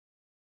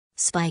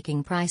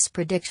Spiking Price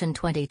Prediction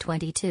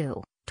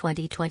 2022,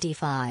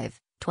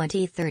 2025,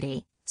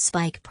 2030,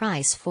 Spike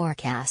Price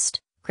Forecast,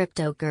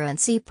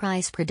 Cryptocurrency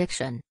Price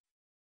Prediction.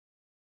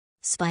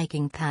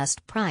 Spiking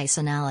Past Price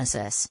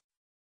Analysis.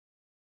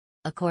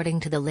 According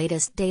to the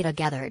latest data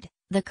gathered,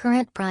 the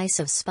current price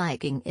of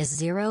spiking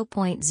is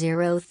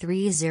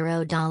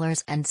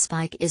 $0.030 and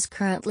Spike is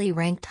currently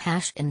ranked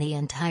hash in the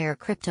entire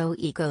crypto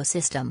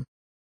ecosystem.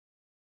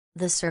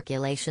 The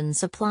circulation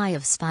supply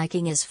of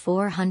spiking is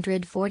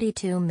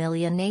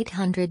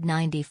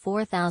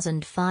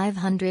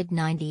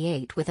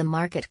 442,894,598 with a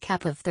market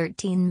cap of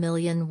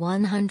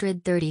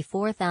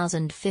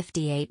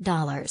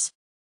 $13,134,058.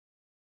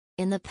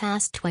 In the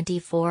past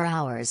 24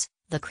 hours,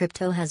 the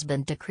crypto has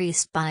been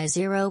decreased by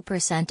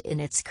 0%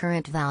 in its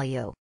current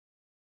value.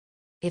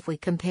 If we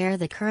compare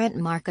the current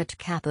market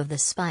cap of the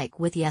spike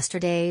with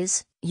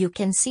yesterday's, you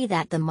can see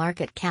that the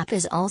market cap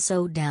is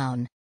also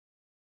down.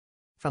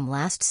 From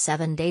last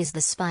 7 days the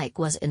spike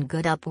was in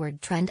good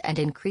upward trend and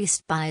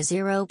increased by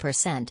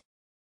 0%.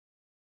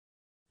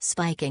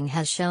 Spiking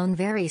has shown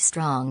very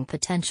strong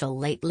potential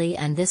lately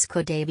and this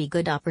could be a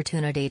good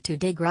opportunity to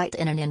dig right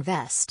in and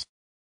invest.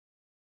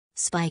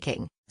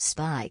 Spiking,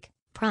 Spike,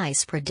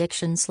 Price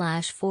Prediction /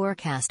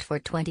 Forecast for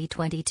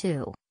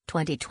 2022,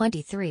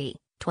 2023,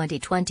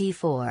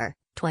 2024,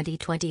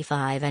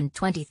 2025 and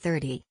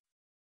 2030.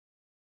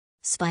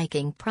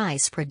 Spiking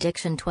Price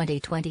Prediction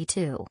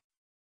 2022.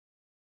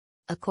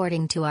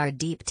 According to our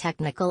deep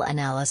technical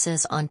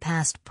analysis on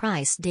past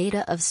price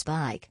data of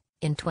Spike,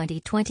 in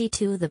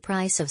 2022 the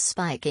price of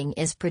spiking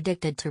is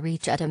predicted to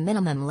reach at a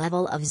minimum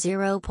level of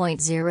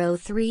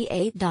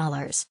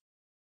 $0.038.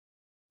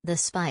 The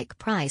spike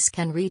price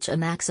can reach a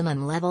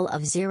maximum level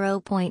of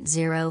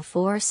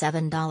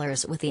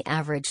 $0.047 with the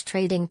average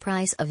trading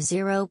price of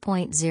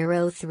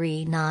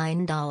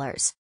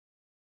 $0.039.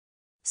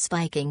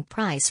 Spiking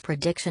Price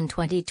Prediction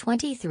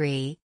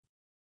 2023.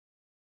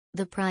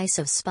 The price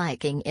of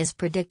spiking is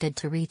predicted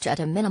to reach at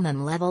a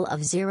minimum level of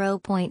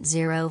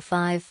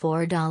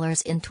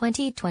 $0.054 in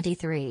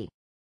 2023.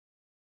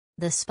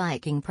 The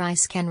spiking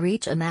price can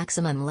reach a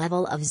maximum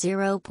level of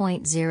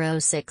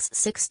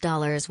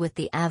 $0.066 with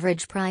the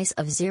average price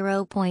of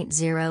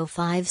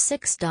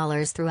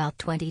 $0.056 throughout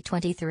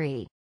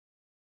 2023.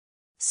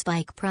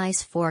 Spike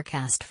Price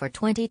Forecast for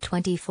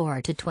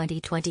 2024 to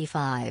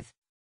 2025.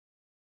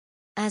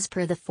 As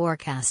per the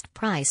forecast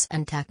price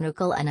and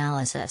technical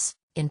analysis,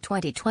 in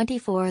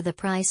 2024 the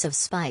price of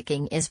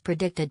spiking is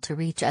predicted to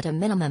reach at a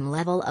minimum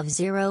level of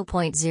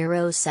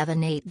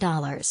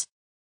 $0.078.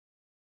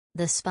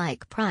 The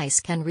spike price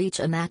can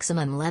reach a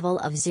maximum level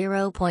of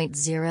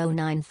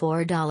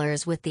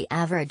 $0.094 with the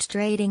average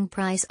trading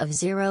price of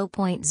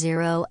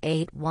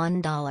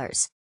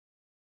 $0.081.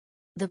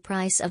 The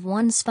price of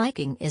one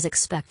spiking is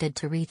expected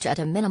to reach at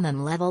a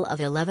minimum level of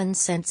 11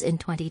 cents in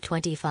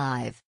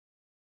 2025.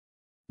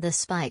 The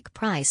spike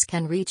price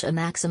can reach a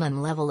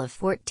maximum level of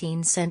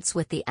 14 cents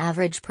with the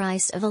average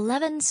price of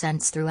 11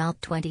 cents throughout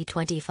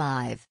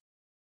 2025.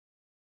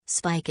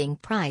 Spiking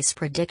Price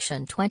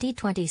Prediction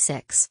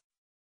 2026.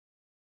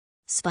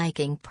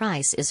 Spiking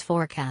price is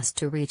forecast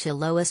to reach a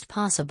lowest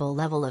possible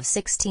level of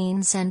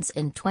 16 cents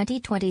in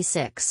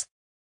 2026.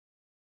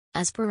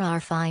 As per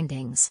our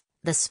findings,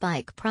 the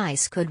spike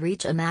price could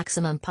reach a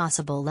maximum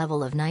possible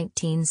level of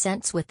 19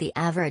 cents with the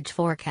average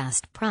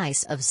forecast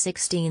price of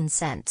 16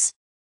 cents.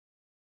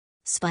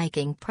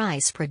 Spiking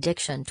Price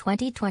Prediction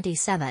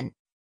 2027.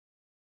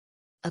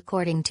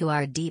 According to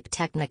our deep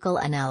technical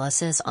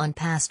analysis on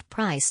past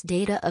price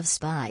data of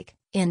Spike,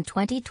 in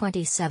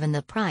 2027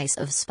 the price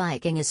of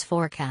spiking is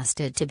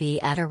forecasted to be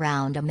at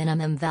around a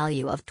minimum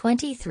value of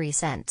 23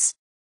 cents.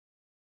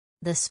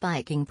 The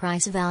spiking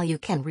price value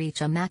can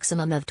reach a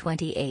maximum of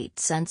 28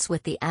 cents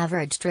with the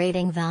average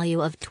trading value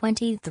of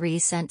 23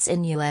 cents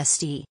in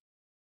USD.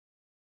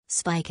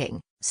 Spiking,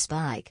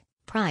 Spike,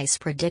 Price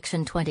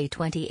Prediction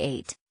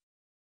 2028.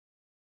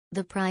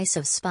 The price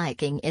of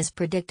spiking is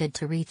predicted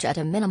to reach at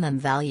a minimum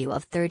value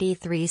of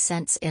 33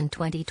 cents in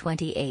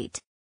 2028.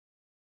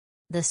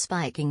 The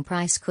spiking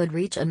price could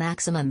reach a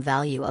maximum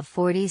value of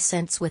 40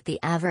 cents with the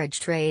average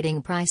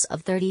trading price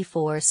of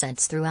 34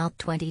 cents throughout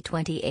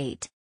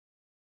 2028.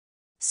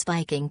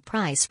 Spiking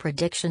Price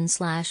Prediction /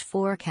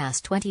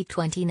 Forecast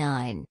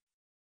 2029.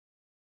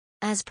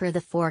 As per the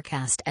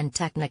forecast and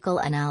technical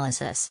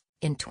analysis,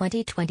 in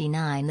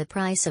 2029 the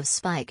price of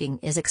spiking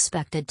is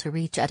expected to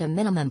reach at a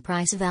minimum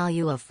price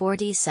value of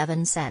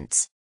 47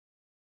 cents.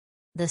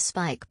 The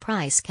spike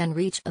price can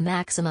reach a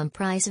maximum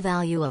price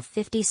value of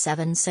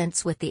 57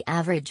 cents with the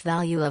average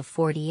value of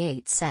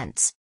 48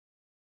 cents.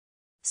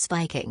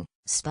 Spiking,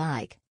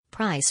 Spike,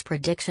 Price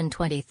Prediction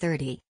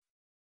 2030.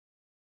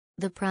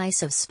 The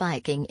price of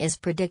spiking is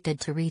predicted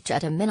to reach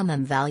at a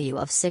minimum value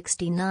of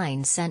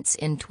 69 cents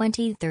in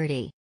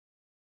 2030.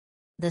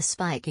 The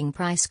spiking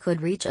price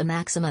could reach a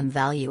maximum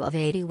value of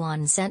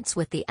 81 cents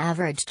with the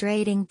average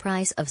trading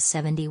price of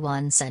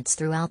 71 cents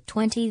throughout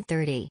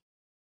 2030.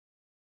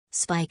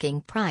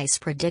 Spiking Price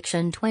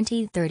Prediction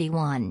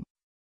 2031.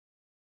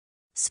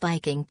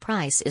 spiking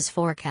price is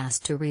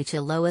forecast to reach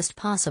a lowest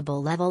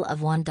possible level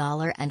of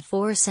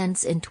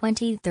 $1.04 in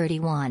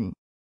 2031.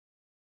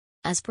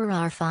 As per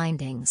our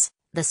findings,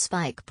 the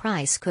spike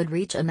price could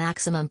reach a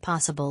maximum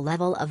possible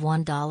level of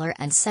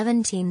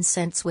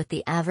 $1.17 with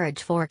the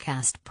average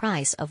forecast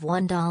price of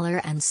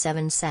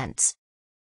 $1.07.